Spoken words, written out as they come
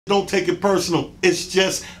Don't take it personal. It's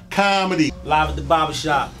just comedy. Live at the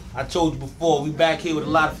barbershop. I told you before, we back here with a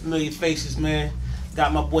lot of familiar faces, man.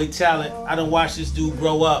 Got my boy Talent. I done watched this dude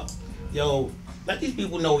grow up. Yo, let these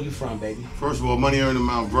people know where you from, baby. First of all, money earned in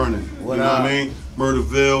Mount Vernon. What you know up? what I mean?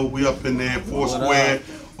 Murderville, we up in there, Foursquare,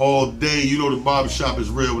 all day. You know the barbershop is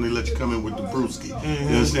real when they let you come in with the brewski. You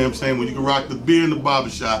understand what I'm saying? When you can rock the beer in the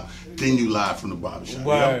barbershop, then you live from the barbershop.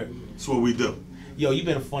 Word. Yep. That's what we do. Yo, you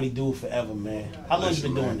been a funny dude forever, man. How long you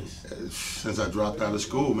been doing this? Since I dropped out of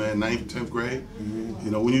school, man, 9th, 10th grade.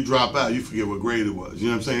 You know, when you drop out, you forget what grade it was. You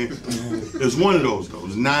know what I'm saying? It's one of those, though.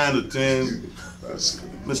 It's 9 or 10.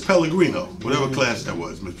 Miss Pellegrino, whatever class that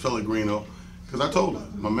was, Miss Pellegrino. Because I told her,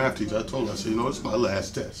 my math teacher, I told her, I said, you know, it's my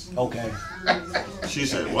last test. Okay. She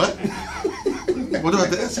said, what? What about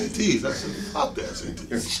the SATs? I said, fuck the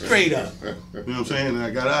SATs. Straight up. You know what I'm saying? And I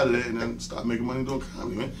got out of there and then started making money doing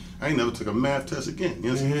comedy, man. I ain't never took a math test again.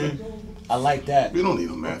 You know what I'm saying? I like that. We don't need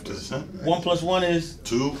no math test, huh? 1 + 1 is?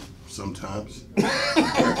 2, sometimes. In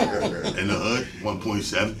the hood,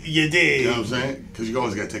 1.7. You did. You know what I'm saying? Because you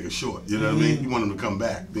always got to take a short. You know what I mean? You want them to come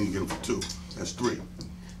back, then you get them for 2. That's 3.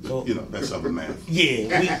 So, you know, that's other math.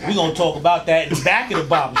 Yeah, we gonna talk about that in the back of the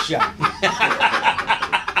barbershop.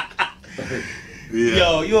 Yeah.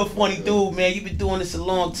 Yo, you're a funny dude, man. You've been doing this a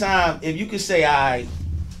long time. If you could say, all right,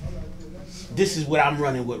 this is what I'm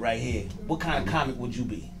running with right here, what kind of comic would you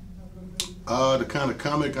be? The kind of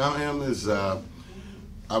comic I am is, I'm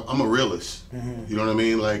a realist. You know what I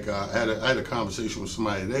mean? Like, I had a conversation with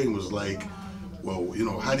somebody today and was like, well, you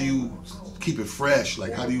know, how do you keep it fresh?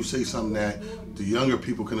 Like, how do you say something that the younger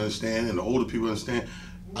people can understand and the older people understand?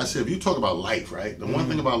 I said, if you talk about life, right? The one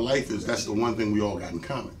thing about life is that's the one thing we all got in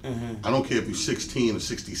common. I don't care if you're 16 or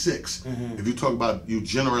 66. If you talk about, you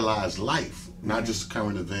generalize life, not just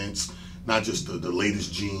current events, not just the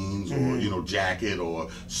latest jeans or, you know, jacket or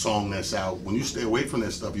song that's out. When you stay away from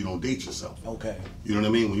that stuff, you don't date yourself. Okay. You know what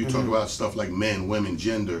I mean? When you talk about stuff like men, women,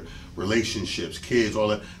 gender, relationships, kids, all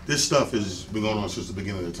that, this stuff has been going on since the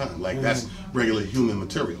beginning of the time. Like, that's regular human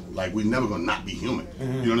material. Like, we're never gonna not be human. You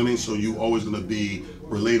know what I mean? So you always gonna be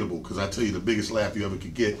relatable, because I tell you, the biggest laugh you ever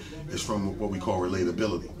could get is from what we call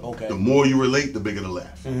relatability. Okay. The more you relate, the bigger the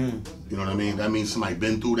laugh. You know what I mean? That means somebody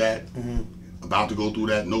been through that, about to go through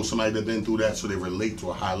that, know somebody that been through that, so they relate to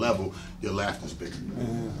a high level, your laughter's bigger.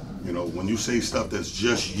 You know, when you say stuff that's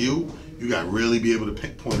just you, you got to really be able to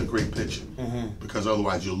pinpoint a great picture, because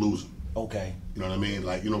otherwise you'll lose them. Okay. You know what I mean?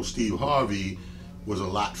 Like, you know, Steve Harvey was a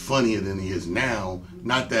lot funnier than he is now.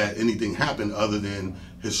 Not that anything happened other than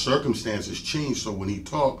his circumstances changed, so when he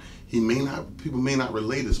talked, people may not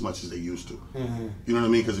relate as much as they used to. You know what I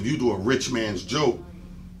mean? Because if you do a rich man's joke,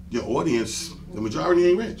 your audience, the majority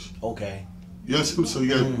ain't rich. Okay. You know what I'm saying? So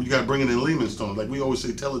you got to bring it in layman's tone. Like we always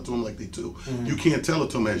say, tell it to them like they do. You can't tell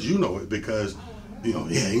it to them as you know it, because, you know,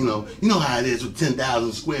 you know how it is with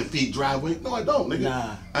 10,000 square feet driveway. No, I don't, nigga.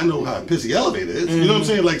 Nah. I know how a pissy elevator is. You know what I'm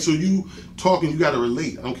saying? Like, so you talking, you got to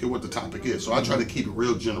relate. I don't care what the topic is. So I try to keep it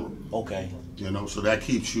real general. Okay. You know, so that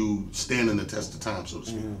keeps you standing the test of time, so to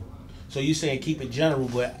speak. So you saying keep it general,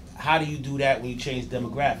 but how do you do that when you change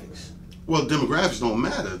demographics? Well, demographics don't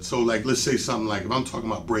matter. So, like, let's say something like, if I'm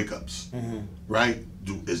talking about breakups, right?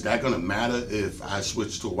 Is that going to matter if I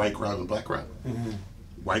switch to a white crowd and black crowd?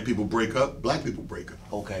 White people break up, black people break up.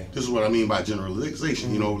 Okay. This is what I mean by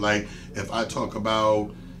generalization. You know, like, if I talk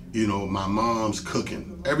about, you know, my mom's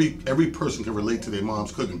cooking, every person can relate to their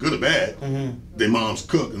mom's cooking, good or bad. Their mom's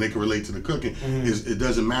cook, and they can relate to the cooking. It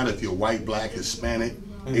doesn't matter if you're white, black, Hispanic,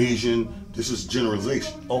 Asian. This is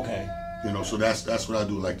generalization. Okay. You know, so that's what I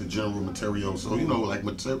do, like the general material. So, you know, like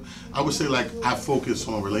I would say, like, I focus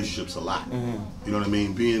on relationships a lot. You know what I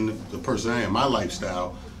mean? Being the person I am, my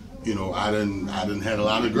lifestyle, you know, I done had a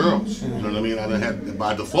lot of girls. You know what I mean? I done had,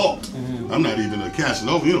 by default. I'm not even a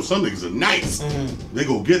Casanova. You know, some niggas are nice. They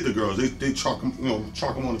go get the girls. They chalk them, you know,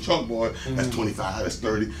 chalk them on the chalkboard. That's 25, that's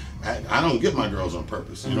 30. I don't get my girls on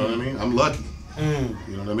purpose. You know what I mean? I'm lucky. You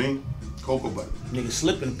know what I mean? Cocoa butter. Nigga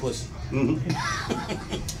slipping the pussy.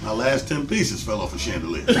 My last 10 pieces fell off a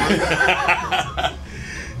chandelier.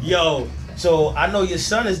 Yo, so I know your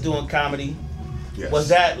son is doing comedy. Yes. Was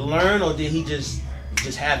that learned, or did he just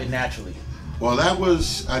have it naturally? Well,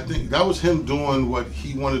 I think that was him doing what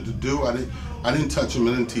he wanted to do. I didn't touch him,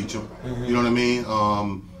 I didn't teach him. You know what I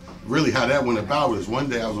mean? Really how that went about was, one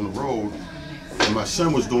day I was on the road and my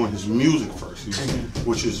son was doing his music first,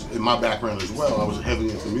 which is in my background as well. I was heavily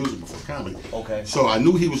into music before comedy. Okay. So I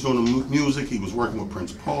knew he was doing the music. He was working with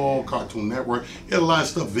Prince Paul, Cartoon Network. He had a lot of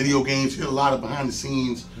stuff, video games. He had a lot of behind the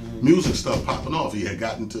scenes music stuff popping off. He had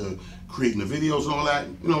gotten to creating the videos and all that.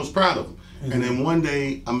 You know, I was proud of him. And then one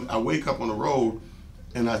day I wake up on the road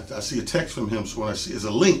and I see a text from him. So when I see it's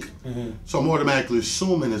a link, so I'm automatically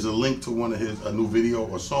assuming it's a link to one of a new video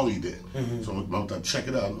or song he did. So I'm gonna check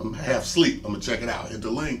it out. I'm half asleep. I'm gonna check it out. Hit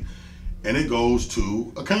the link, and it goes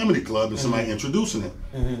to a comedy club and somebody introducing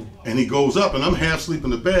him. And he goes up, and I'm half asleep in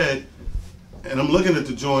the bed, and I'm looking at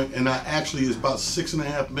the joint, and it's about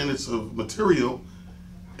 6.5 minutes of material.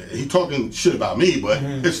 He talking shit about me, but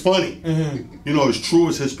it's funny. You know, it's true.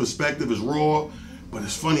 It's his perspective. It's raw. But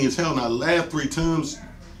it's funny as hell, and I laughed 3 times,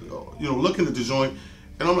 you know, looking at the joint,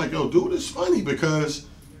 and I'm like, yo, dude, it's funny because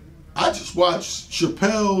I just watched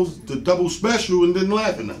Chappelle's The Double Special and didn't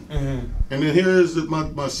laugh at nothing. And then here is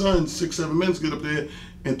my son, 6-7 minutes, get up there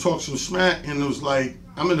and talk some smack, and it was like,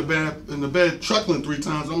 I'm in the bed chuckling 3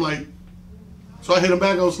 times. I'm like, so I hit him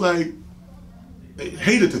back, I was like,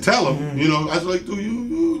 hated to tell him, you know, I was like, dude,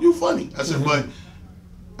 you funny. I said, but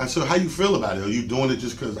I said, how you feel about it? Are you doing it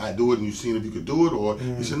just because I do it and you've seen if you could do it? Or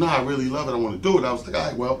he said, no, I really love it. I want to do it. I was like, all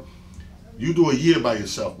right, well, you do a year by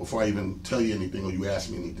yourself before I even tell you anything or you ask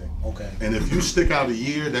me anything. Okay. And if you stick out a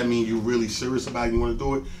year, that means you're really serious about it and you want to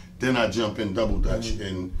do it. Then I jump in double dutch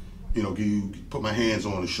and, you know, put my hands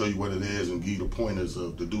on and show you what it is and give you the pointers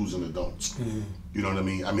of the do's and the don'ts. You know what I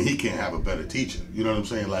mean? I mean, he can't have a better teacher. You know what I'm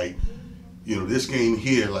saying? Like, you know, this game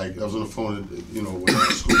here, like, I was on the phone, you know, with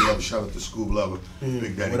School Lover, shout out to School Lover,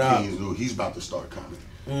 Big Daddy Kings, dude, he's about to start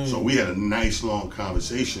comedy. So we had a nice, long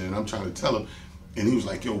conversation, and I'm trying to tell him, and he was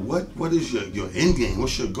like, yo, what is your end game?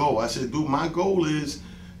 What's your goal? I said, dude, my goal is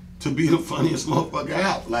to be the funniest motherfucker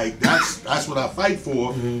out. Like, that's what I fight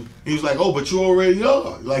for. He was like, oh, but you already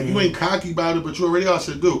are. Like, you ain't cocky about it, but you already are. I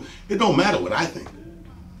said, dude, it don't matter what I think.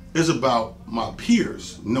 It's about my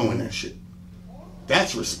peers knowing that shit.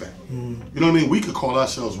 That's respect. You know what I mean? We could call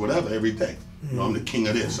ourselves whatever every day. You know, I'm the king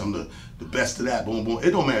of this. I'm the best of that. Boom, boom.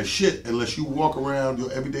 It don't matter shit unless you walk around your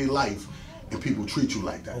everyday life and people treat you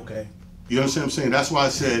like that. Okay. You understand what I'm saying? That's why I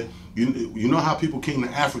said, you know how people came to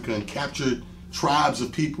Africa and captured tribes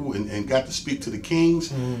of people and got to speak to the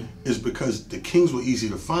kings? Is because the kings were easy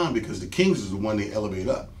to find because the kings is the one they elevate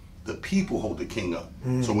up. The people hold the king up.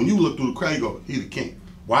 So when you look through the crowd, you go, he the king.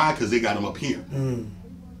 Why? Because they got him up here.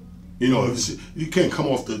 You know, you can't come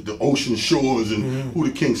off the ocean shores and who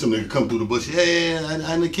the king? Some nigga come through the bush. Yeah,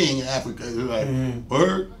 I'm the king of Africa. Like,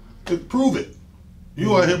 word, prove it.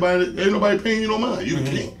 You out here by ain't nobody paying you no mind. You the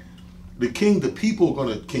king. The king, the people are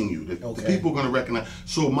gonna king you. The people are gonna recognize.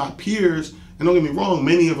 So my peers, and don't get me wrong,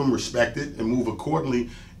 many of them respect it and move accordingly.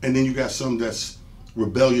 And then you got some that's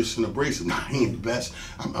rebellious and abrasive. Nah, he ain't the best.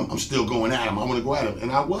 I'm still going at him. I want to go at him,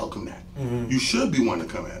 and I welcome that. You should be one to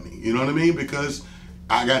come at me. You know what I mean? Because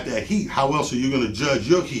I got that heat. How else are you going to judge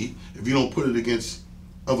your heat if you don't put it against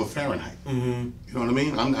other Fahrenheit? You know what I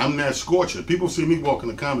mean? I'm that scorcher. People see me walk in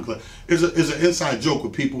the comedy club. It's an inside joke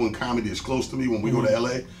with people in comedy that's close to me when we go to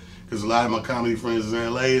LA, because a lot of my comedy friends is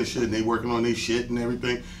in LA and shit, and they working on their shit and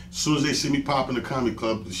everything. As soon as they see me pop in the comedy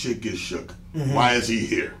club, the shit gets shook. Why is he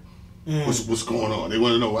here? What's going on? They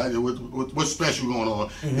want to know what's special going on.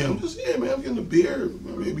 Yeah, I'm just man, I'm getting a beer.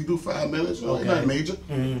 Maybe do 5 minutes. Not major,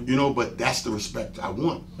 you know. But that's the respect I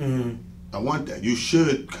want. I want that. You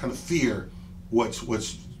should kind of fear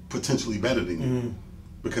what's potentially better than you,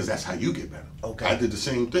 because that's how you get better. Okay. I did the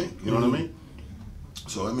same thing. You know what I mean?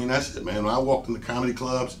 So I mean that's it, man. When I walked in the comedy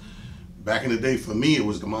clubs back in the day, for me it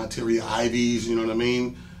was the Monteria Ivies. You know what I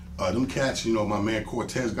mean? Them cats. You know, my man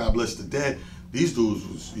Cortez, God bless the dead. These dudes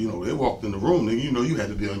was, you know, they walked in the room and you know you had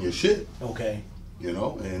to be on your shit. Okay. You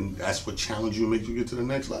know, and that's what challenge you and make you get to the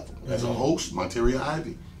next level. As a host, Monteria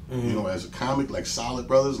Ivy. You know, as a comic, like Solid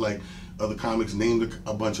Brothers, like other comics named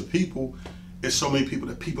a bunch of people. There's so many people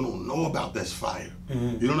that people don't know about that's fire.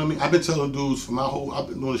 You know what I mean? I've been telling dudes for I've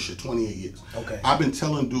been doing this shit 28 years. Okay. I've been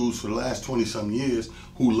telling dudes for the last 20-some years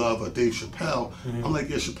who love Dave Chappelle. I'm like,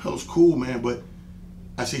 yeah, Chappelle's cool, man, but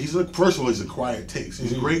I said, first of all, he's an acquired taste.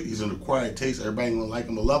 He's great. He's an acquired taste. Everybody gonna like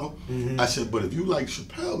him or love him. I said, but if you like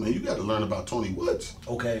Chappelle, man, you got to learn about Tony Woods.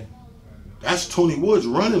 Okay. That's Tony Woods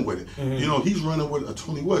running with it. You know, he's running with a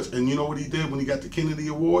Tony Woods. And you know what he did when he got the Kennedy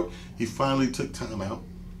Award? He finally took time out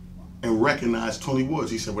and recognized Tony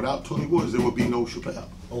Woods. He said, without Tony Woods, there would be no Chappelle.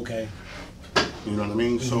 Okay. You know what I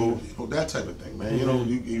mean? So, you know, that type of thing, man. You know,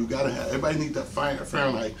 you got to have, everybody needs that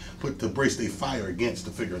Fahrenheit to brace their fire against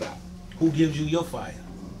to figure it out. Who gives you your fire?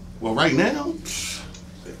 Well, right now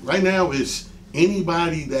it's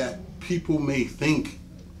anybody that people may think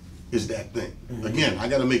is that thing. Again, I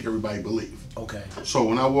got to make everybody believe. Okay. So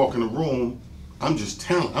when I walk in the room, I'm just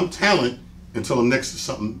talent. I'm talent until I'm next to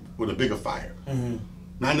something with a bigger fire.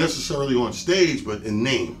 Not necessarily on stage, but in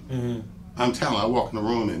name. I'm talent. I walk in the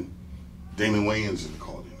room and Damon Wayans is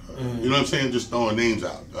called. You know what I'm saying? Just throwing names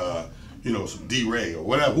out. You know, some D-Ray or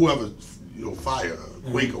whatever, whoever, you know, fire.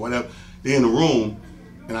 Quake or whatever. They're in the room,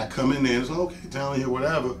 and I come in there and it's like, okay, talent here,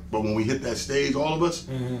 whatever. But when we hit that stage, all of us,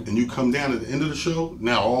 and you come down at the end of the show,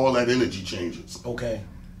 now all that energy changes. Okay.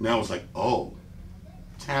 Now it's like, oh,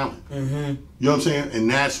 talent. You know what I'm saying? And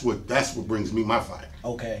that's what brings me my fire.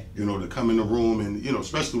 Okay. You know, to come in the room and, you know,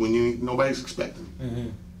 especially when nobody's expecting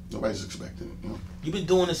it. Nobody's expecting it. You know? You've been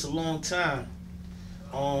doing this a long time.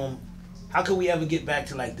 How can we ever get back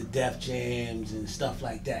to like the Def Jams and stuff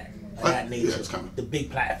like that? Of that nature? Yeah, it's coming. The big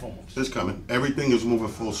platforms. It's coming. Everything is moving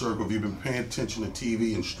full circle. If you've been paying attention to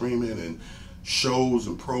TV and streaming and shows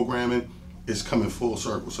and programming, it's coming full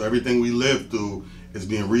circle. So everything we lived through is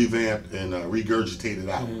being revamped and regurgitated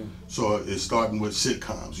out. So it's starting with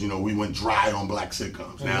sitcoms. You know, we went dry on black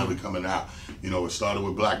sitcoms. Now they're coming out. You know, it started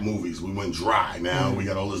with black movies. We went dry. Now we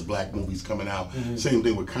got all these black movies coming out. Same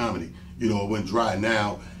thing with comedy. You know, it went dry.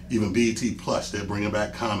 Now even BET Plus, they're bringing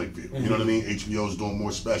back Comic View. You know what I mean? HBO's doing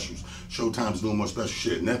more specials. Showtime's doing more special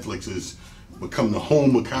shit. Netflix is become the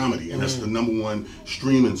home of comedy, and that's the #1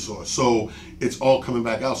 streaming source. So it's all coming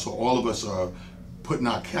back out. So all of us are putting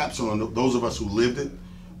our caps on. Those of us who lived it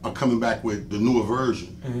are coming back with the newer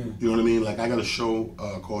version. You know what I mean? Like I got a show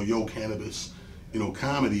called Yo Cannabis, you know,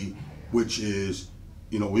 comedy, which is,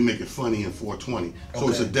 you know, we make it funny in 420. So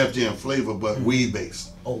it's a Def Jam flavor, but weed based.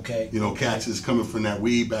 Okay. You know, cats is coming from that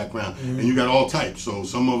weed background. And you got all types. So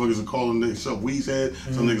some motherfuckers are calling themselves weedhead.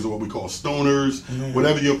 Some niggas are what we call stoners.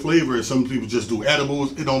 Whatever your flavor is, some people just do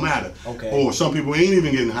edibles. It don't matter. Okay. Or some people ain't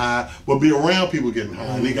even getting high, but be around people getting high,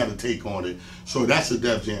 and they got to take on it. So that's a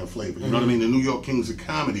Def Jam flavor. You know what I mean? The New York Kings of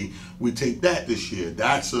Comedy, we take that this year.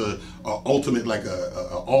 That's a ultimate, like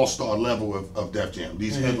a all-star level of Def Jam.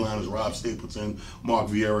 These headliners, Rob Stapleton, Mark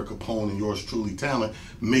Vieira, Capone, and yours truly, Talent,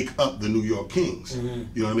 make up the New York Kings.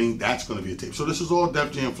 You know what I mean? That's going to be a tape. So this is all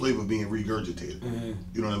Def Jam flavor being regurgitated.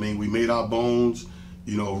 You know what I mean? We made our bones,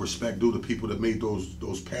 you know, respect due to people that made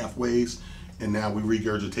those pathways, and now we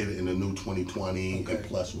regurgitate it in the new 2020 and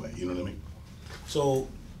plus way. You know what I mean? So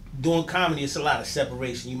doing comedy, it's a lot of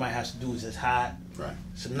separation. You might have to do is it's hot, right?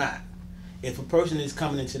 So not. If a person is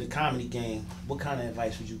coming into the comedy game, what kind of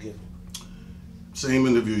advice would you give them? Same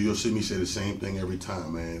interview, you'll see me say the same thing every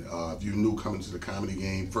time, man. If you're new coming to the comedy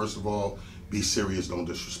game, first of all, be serious, don't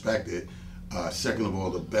disrespect it. Second of all,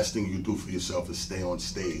 the best thing you do for yourself is stay on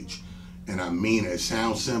stage. And I mean it. It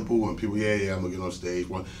sounds simple when people, yeah, I'm gonna get on stage.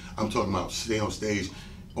 Well, I'm talking about stay on stage.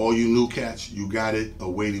 All you new cats, you got it a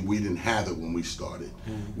way that we didn't have it when we started.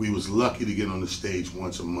 We was lucky to get on the stage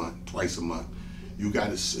once a month, twice a month. You got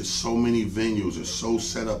it, it's so many venues, it's so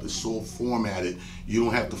set up, it's so formatted, you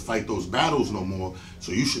don't have to fight those battles no more.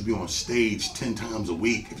 So you should be on stage 10 times a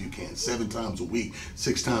week if you can, 7 times a week,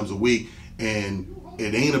 6 times a week, and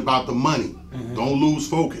it ain't about the money. Don't lose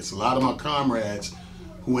focus. A lot of my comrades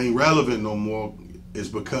who ain't relevant no more is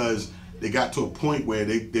because they got to a point where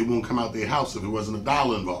they won't come out their house if it wasn't a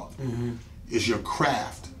dollar involved. It's your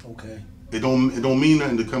craft. Okay. It don't mean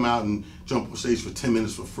nothing to come out and jump on stage for 10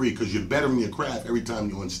 minutes for free, because you're bettering your craft every time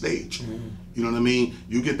you're on stage. You know what I mean?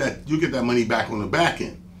 You get that money back on the back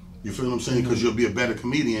end. You feel what I'm saying? Because you'll be a better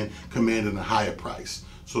comedian commanding a higher price.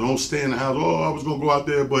 So don't stay in the house, oh, I was gonna go out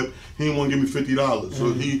there, but he didn't want to give me $50.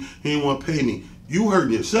 So he didn't want to pay me. You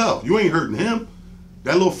hurting yourself. You ain't hurting him.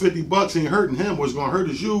 That little $50 ain't hurting him. What's gonna hurt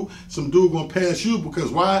is you. Some dude gonna pass you because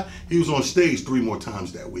why? He was on stage 3 more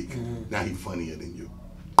times that week. Now he funnier than you.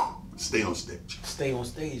 Stay on stage. Stay on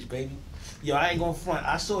stage, baby. Yo, I ain't gonna front.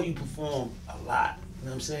 I saw you perform a lot. You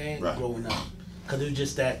know what I'm saying? Right. Growing up, cause it was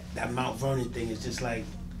just that Mount Vernon thing. It's just like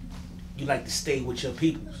you like to stay with your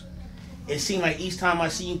peoples. It seemed like each time I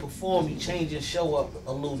see you perform, you change your show up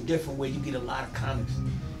a little different, where you get a lot of comments.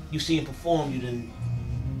 You see him perform, you then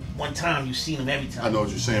one time you seen him every time. I know what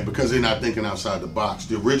you're saying, because they're not thinking outside the box.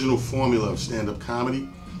 The original formula of stand-up comedy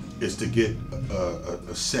is to get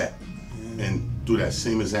a set and do that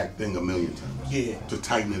same exact thing a million times. Yeah. To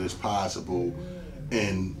tighten it as possible.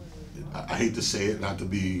 And I hate to say it, not to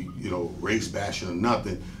be, you know, race bashing or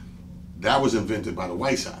nothing, that was invented by the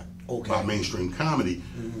white side. Okay. By mainstream comedy.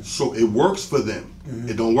 So it works for them.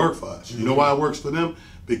 It don't work for us. You know why it works for them?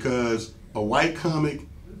 Because a white comic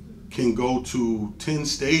can go to 10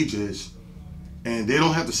 stages and they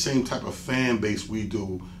don't have the same type of fan base we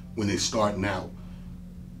do when they're starting out.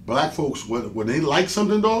 Black folks, when they like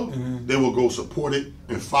something, dog, they will go support it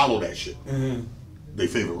and follow that shit. They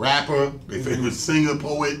favorite rapper, they favorite singer,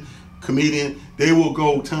 poet, comedian, they will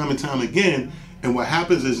go time and time again. And what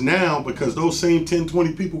happens is now, because those same 10,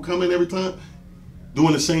 20 people come in every time,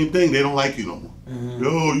 doing the same thing, they don't like you no more.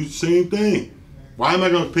 Yo, you same thing. Why am I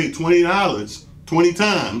gonna pay $20 20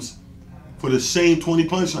 times for the same 20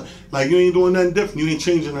 punchlines? Like, you ain't doing nothing different, you ain't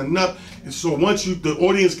changing nothing up. So once the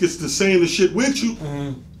audience gets to saying the shit with you,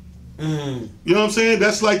 you know what I'm saying?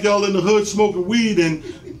 That's like y'all in the hood smoking weed and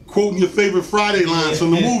quoting your favorite Friday lines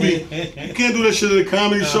from the movie. You can't do that shit at a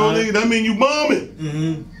comedy show, nigga. That mean you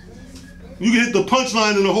bombing. You can hit the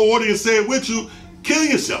punchline and the whole audience say it with you, kill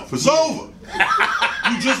yourself. It's over.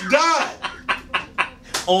 You just died.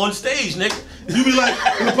 On stage, nigga. You be like,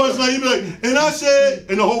 in the punchline, you be like, and I said,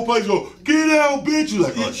 and the whole place go, get out, bitch. You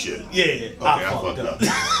like, oh shit. Yeah, okay, I fucked up.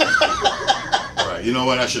 All right, you know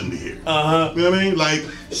what? I shouldn't be here. You know what I mean? Like,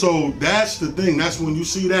 so that's the thing. That's when you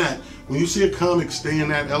see that. When you see a comic stay in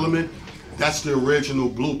that element, that's the original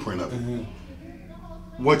blueprint of it.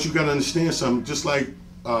 What you gotta understand, something, just like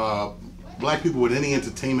black people with any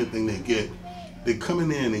entertainment thing they get, they come in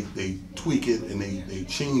there and they tweak it and they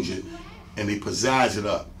change it and they pizzazz it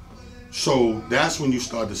up. So that's when you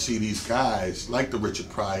start to see these guys like the Richard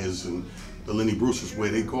Pryors and the Lenny Bruces, where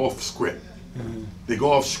they go off script. They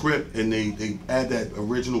go off script and they add that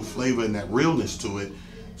original flavor and that realness to it,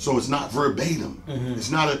 so it's not verbatim. It's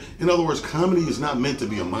not in other words, comedy is not meant to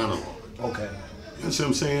be a monologue. Okay. You know what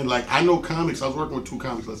I'm saying? Like, I know comics, I was working with 2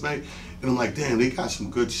 comics last night, and I'm like, damn, they got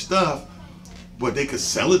some good stuff, but they could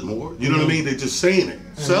sell it more. You know what I mean? They're just saying it.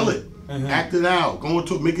 Sell it. Act it out. Go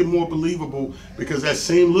into it, make it more believable, because that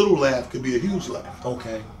same little laugh could be a huge laugh.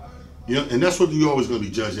 Okay. You know, and that's what you're always going to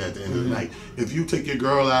be judged at the end of the night. If you take your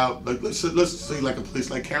girl out, like let's say like a place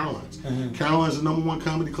like Caroline's. Caroline's the #1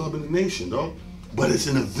 comedy club in the nation, though. But it's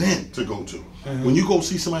an event to go to. When you go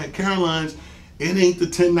see somebody at Caroline's, it ain't the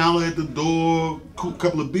 $10 at the door,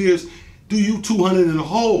 couple of beers. Do you $200 in the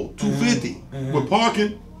hole, $250 with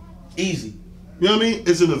parking? Easy. You know what I mean?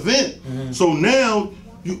 It's an event. So now,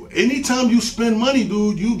 anytime you spend money,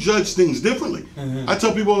 dude, you judge things differently. I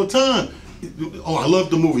tell people all the time, oh, I love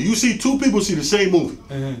the movie. You see 2 people see the same movie.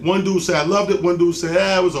 One dude say, I loved it. One dude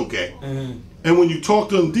say, it was okay. And when you talk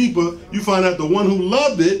to them deeper, you find out the one who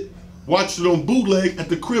loved it watched it on bootleg at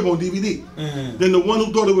the crib on DVD. Then the one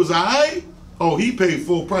who thought it was alright, oh, he paid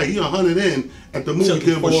full price. He 100 in at the movie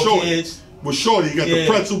theater with Shorty. With Shorty, you got the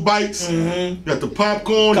pretzel bites, you got the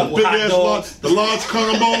popcorn, the big ass the large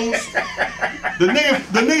combos. The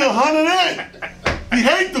nigga 100 in. He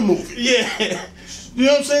hate the movie. Yeah. You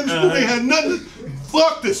know what I'm saying? This movie had nothing.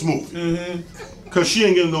 Fuck this movie. Cause she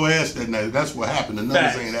ain't getting no ass that night. That's what happened. The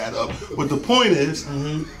numbers ain't add up. But the point is,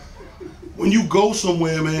 when you go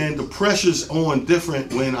somewhere, man, the pressure's on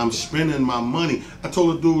different when I'm spending my money. I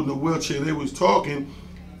told a dude in the wheelchair, they was talking,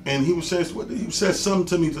 and he was saying, he said something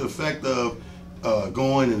to me to the effect of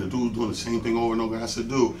going and the dude doing the same thing over and over. I said,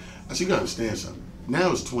 dude, you gotta understand something.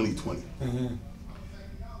 Now it's 2020.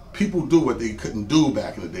 People do what they couldn't do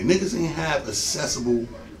back in the day. Niggas ain't have accessible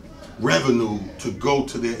revenue to go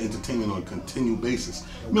to their entertainment on a continued basis.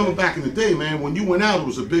 Remember back in the day, man, when you went out, it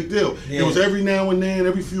was a big deal. It was every now and then,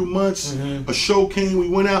 every few months, a show came, we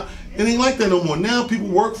went out. It ain't like that no more. Now people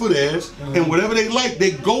work for theirs, and whatever they like,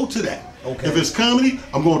 they go to that. If it's comedy,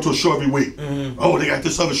 I'm going to a show every week. Oh, they got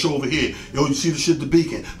this other show over here. Yo, you see the shit, The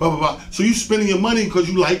Beacon, blah, blah, blah. So you spending your money because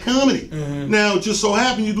you like comedy. Now, it just so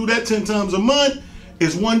happens you do that 10 times a month,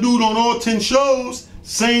 it's one dude on all 10 shows,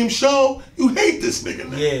 same show, you hate this nigga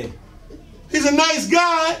now. Yeah. He's a nice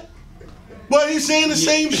guy, but he's saying the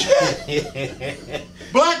same shit.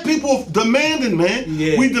 Black people demanding, man.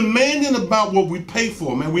 We demanding about what we pay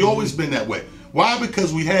for, man. We always been that way. Why?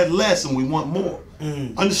 Because we had less and we want more.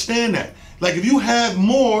 Understand that. Like, if you have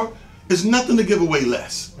more, there's nothing to give away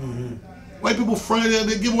less. White people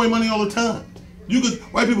they give away money all the time.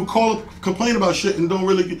 White people call up, complain about shit and don't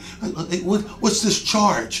really get, hey, what's this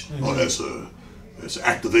charge? Oh, that's an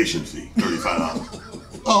activation fee, $35.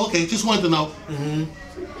 Oh, okay, just wanted to know.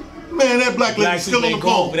 Man, that black lady's still on the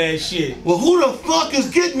phone. That shit. Well, who the fuck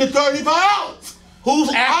is getting the $35?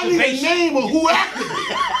 Who's activation? I need a name of who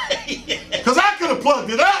activated. Because I could have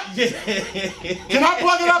plugged it up. Can I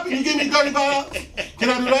plug it up and you give me $35? Can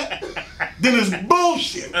I do that? Then it's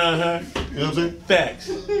bullshit. You know what I'm saying?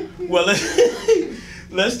 Facts. Well,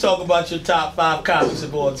 let's talk about your top 5 comics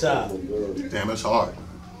of all time. Damn, it's hard.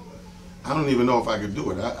 I don't even know if I could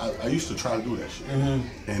do it. I used to try to do that shit.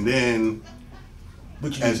 And then,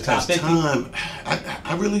 as time,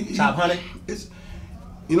 I really... Top 100?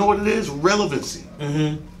 You know what it is? Relevancy.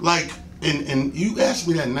 Like, and you asked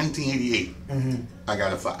me that in 1988. I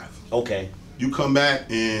got a 5. Okay. You come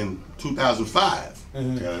back in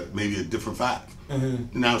 2005, maybe a different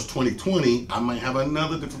 5. Now it's 2020, I might have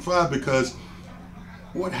another different 5, because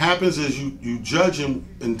what happens is you judge him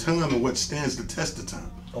in time and what stands the test of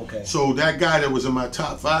time. Okay. So that guy that was in my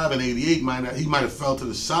top 5 in '88, he might have fell to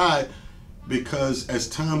the side, because as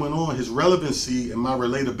time went on, his relevancy and my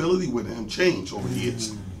relatability with him changed over the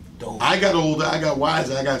years. dope. I got older, I got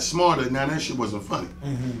wiser, I got smarter. Now that shit wasn't funny.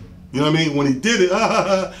 You know what I mean? When he did it,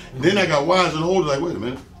 then I got wiser and older. Like, wait a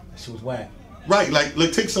minute, that shit was whack. Right, like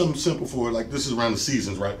take something simple for it. Like this is around the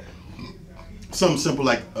seasons, right? Something simple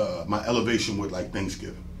like my elevation with like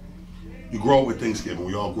Thanksgiving. You grow up with Thanksgiving.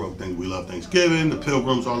 We all grow up thinking we love Thanksgiving, the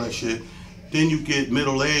Pilgrims, all that shit. Then you get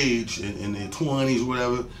middle age in their 20s or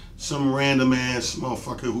whatever. Some random ass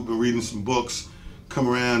motherfucker who been reading some books come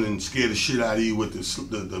around and scare the shit out of you with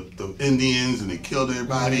the Indians and they killed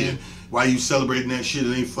everybody. And why you celebrating that shit?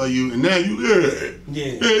 It ain't for you. And now you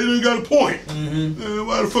you got a point.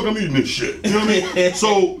 Why the fuck I'm eating this shit? You know what I mean?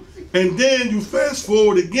 So, and then you fast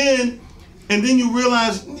forward again, and then you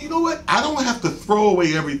realize, you know what? I don't have to throw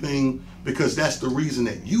away everything because that's the reason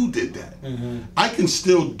that you did that. I can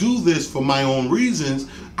still do this for my own reasons.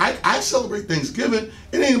 I celebrate Thanksgiving.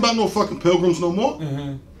 It ain't about no fucking Pilgrims no more.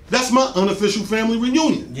 That's my unofficial family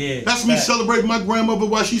reunion. That's me celebrating my grandmother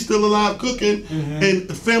while she's still alive cooking, and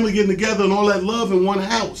the family getting together and all that love in one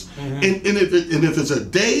house. And if it's a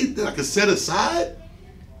day that I can set aside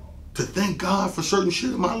to thank God for certain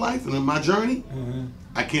shit in my life and in my journey,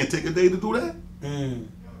 I can't take a day to do that.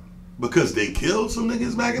 Because they killed some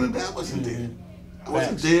niggas back in the day. I wasn't dead. I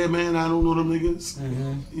wasn't dead, man. I don't know them niggas.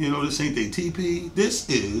 You know, this ain't they TP. This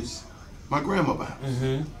is my grandmother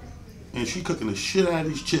house. And she cooking the shit out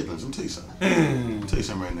of these chitlins. Let me tell you something. Let me tell you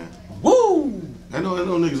something right now. Woo! I know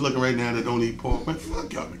niggas looking right now that don't eat pork. Man,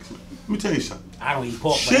 fuck y'all niggas. Let me tell you something. I don't eat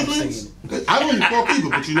pork, chitlins? I don't eat pork either,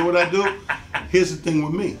 but you know what I do? Here's the thing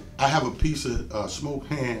with me. I have a piece of smoked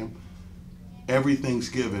ham every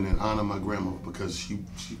Thanksgiving in honor of my grandma because she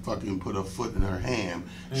fucking put her foot in her ham.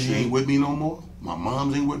 She ain't with me no more. My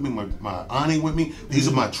mom's ain't with me. My aunt ain't with me. These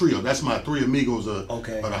are my trio. That's my three amigos of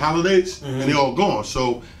the holidays, and they all gone.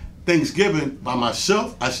 So Thanksgiving by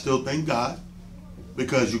myself, I still thank God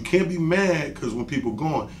because you can't be mad because when people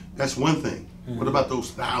gone, that's one thing. What about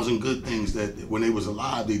those 1,000 good things that when they was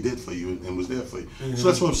alive they did for you and was there for you? So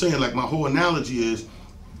that's what I'm saying. Like my whole analogy is,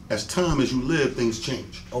 as time as you live, things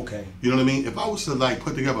change. You know what I mean? If I was to like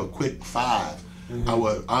put together a quick 5, I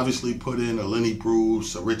would obviously put in a Lenny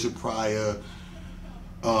Bruce, a Richard Pryor,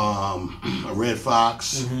 a Red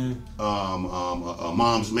Fox, a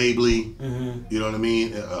Mom's Mabley, you know what I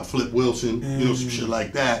mean? Flip Wilson, you know, some shit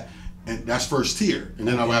like that. And that's first tier. And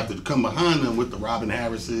then I would have to come behind them with the Robin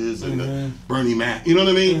Harrises and the Bernie Mac, you know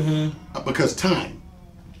what I mean? Because time.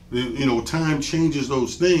 You know, time changes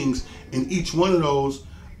those things. And each one of those,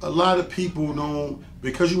 a lot of people don't,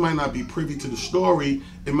 because you might not be privy to the story,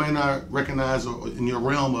 it might not recognize in your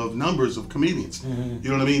realm of numbers of comedians. You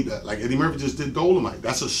know what I mean? Like Eddie Murphy just did Dolomite.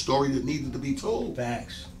 That's a story that needed to be told.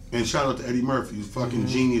 Facts. And shout out to Eddie Murphy. He's a fucking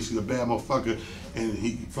genius. He's a bad motherfucker. And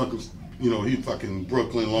he fucking, you know, he fucking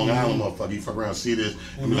Brooklyn, Long Island motherfucker. He fuck around, see this,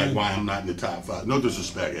 and be like, why I'm not in the top 5. No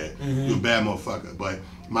disrespect, Ed. You're a bad motherfucker. But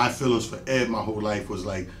my feelings for Ed my whole life was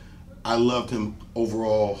like, I loved him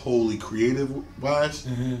overall, wholly creative-wise.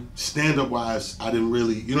 Stand-up wise, I didn't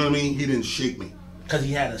really, you know what I mean? He didn't shake me. Because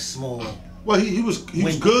he had a small... Well, he was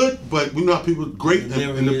good, but we know how people great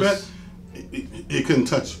in the best. It couldn't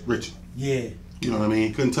touch Richard. You know what I mean?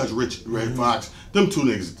 He couldn't touch Red Fox. Them two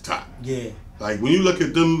niggas at the top. Like, when you look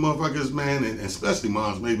at them motherfuckers, man, and especially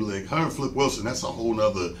Moms, maybe like her and Flip Wilson, that's a whole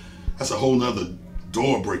nother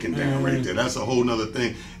door breaking down right there. That's a whole nother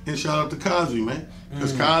thing. And shout out to Cosby, man.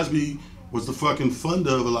 Because Cosby was the fucking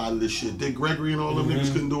funder of a lot of this shit. Dick Gregory and all them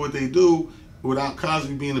niggas couldn't do what they do without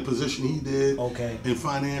Cosby being in the position he did. And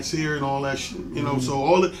financier and all that shit. You know,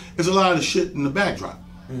 so there's a lot of shit in the backdrop.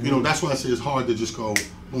 You know, that's why I say it's hard to just go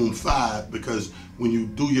boom 5, because when you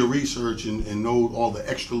do your research and know all the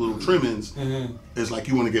extra little trimmings, it's like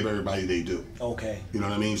you want to give everybody they do. You know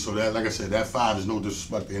what I mean? So that, like I said, that 5 is no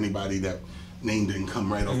disrespect to anybody that name didn't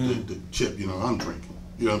come right off the chip. You know, I'm drinking.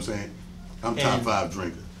 You know what I'm saying? I'm top 5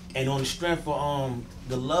 drinker. And on the strength for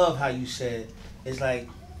the love, how you said, it's like,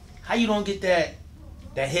 how you don't get that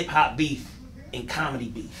hip hop beef and comedy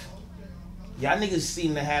beef? Y'all niggas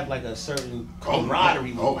seem to have like a certain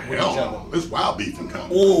camaraderie with each other. It's wild beef in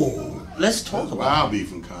comedy. Oh, let's talk about wild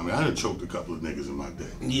beef in comedy. I done choked a couple of niggas in my day.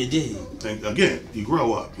 You did. Again, you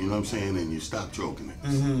grow up, you know what I'm saying, and you stop choking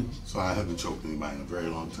it. So I haven't choked anybody in a very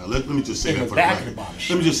long time. Let me just say that for the record.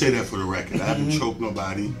 Let me just say that for the record. I haven't choked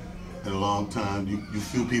nobody in a long time. You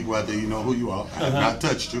few people out there, you know who you are. I have not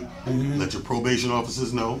touched you. Let your probation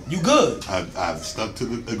officers know. You good. I've stuck to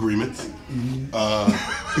the agreements.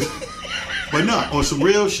 But no, on some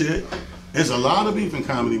real shit, there's a lot of beef in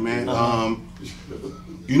comedy, man.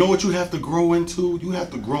 You know what you have to grow into? You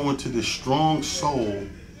have to grow into this strong soul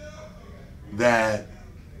that,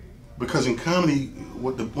 because in comedy,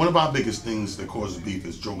 one of our biggest things that causes beef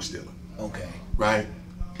is joke stealing. Right?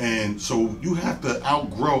 And so you have to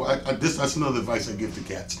outgrow. That's another advice I give to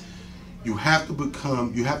cats. You have to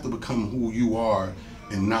become who you are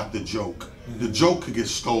and not the joke. The joke could get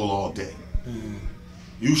stole all day.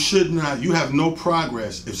 You should not. You have no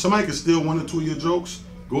progress. If somebody can steal 1 or 2 of your jokes,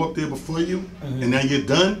 go up there before you, and now you're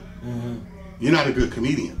done. You're not a good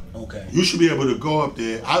comedian. Okay. You should be able to go up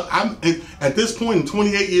there. I'm at this point in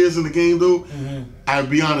 28 years in the game, dude. I'll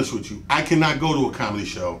be honest with you. I cannot go to a comedy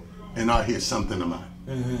show and not hear something of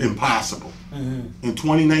mine. Impossible. In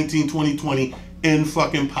 2019, 2020,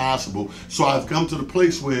 fucking possible. So I've come to the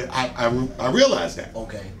place where I realize that.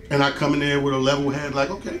 Okay. And I come in there with a level head,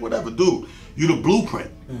 like, okay, whatever, dude. You the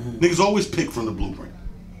blueprint. Niggas always pick from the blueprint.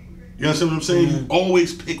 You understand what I'm saying? You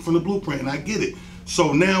always pick from the blueprint, and I get it.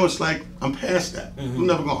 So now it's like, I'm past that. I'm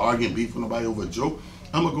never gonna argue and beef with nobody over a joke.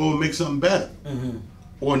 I'm gonna go and make something better.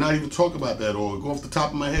 Or not even talk about that, or go off the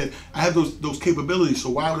top of my head. I have those capabilities, so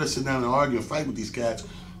why would I sit down and argue and fight with these cats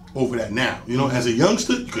over that now? You know, as a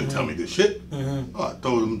youngster, you couldn't tell me this shit. Oh, I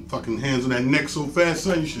throw them fucking hands on that neck so fast,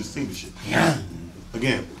 son, you should have seen the shit.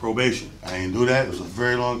 Again, probation. I didn't do that. It was a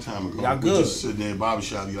very long time ago. Y'all We good. just sitting there in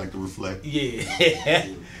barbershop, you like to reflect. Yeah.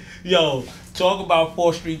 Yo, talk about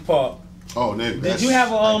 4th Street Park. Oh, nigga. Did you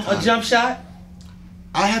have a jump shot?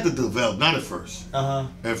 I had to develop, not at first.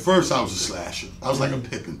 At first, I was a slasher. I was like a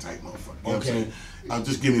Pippin type motherfucker. You know what I'm saying? I was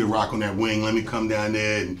just give me the rock on that wing, let me come down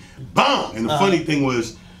there, and bam! And the funny thing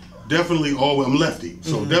was, definitely always, I'm lefty,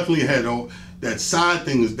 so definitely had that side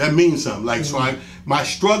thing, that means something. Like, so my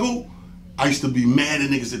struggle, I used to be mad at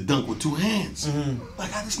niggas that dunk with 2 hands.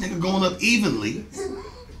 Like, how this nigga going up evenly?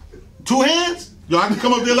 2 hands? Yo, I can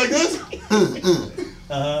come up there like this?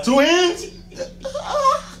 2 hands?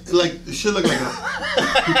 Like, shit look like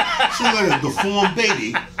a deformed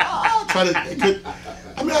baby.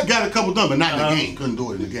 I mean, I got a couple done, but not in the game. Couldn't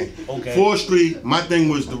do it in the game. Okay. 4th Street, my thing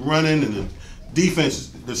was the running and the defense.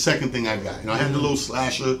 The second thing I got. You know, I had the little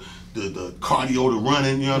slasher, the cardio, the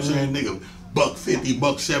running. You know what I'm saying? Nigga, $150,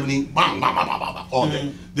 $170, bang, bang, bang, bang, bang, all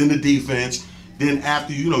day. Then the defense. Then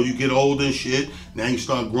after, you know, you get older and shit, now you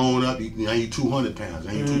start growing up, now you 200 pounds,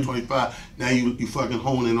 now you 225, now you fucking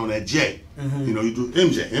honing on that J. You know, you do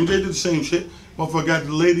MJ. MJ did the same shit. Motherfucker got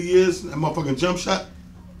the later years, that motherfucking jump shot.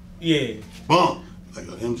 Yeah. Boom. Like,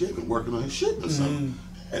 MJ been working on his shit or something.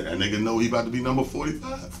 And that nigga know he about to be number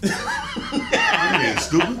 45. That nigga ain't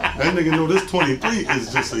stupid. That nigga know this 23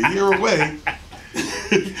 is just a year away.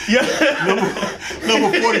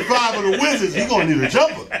 number 45 of the Wizards, he gonna need a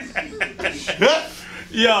jumper.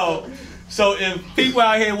 Yo, so if people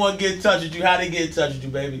out here want to get in touch with you, how they get in touch with you,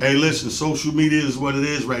 baby? Hey, listen, social media is what it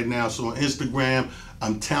is right now. So on Instagram,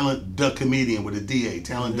 I'm Talent the Comedian with a DA,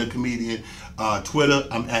 Talent the Comedian. Twitter,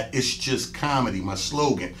 I'm at It's Just Comedy, my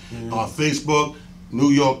slogan. Facebook, New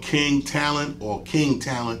York King Talent or King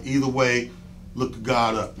Talent. Either way, look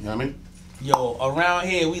God up. You know what I mean? Yo, around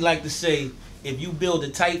here we like to say, if you build a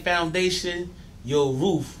tight foundation, your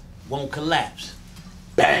roof won't collapse.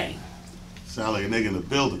 Bang. Sound like a nigga in the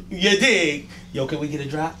building. You dig? Yo, can we get a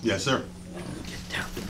drop? Yes, sir.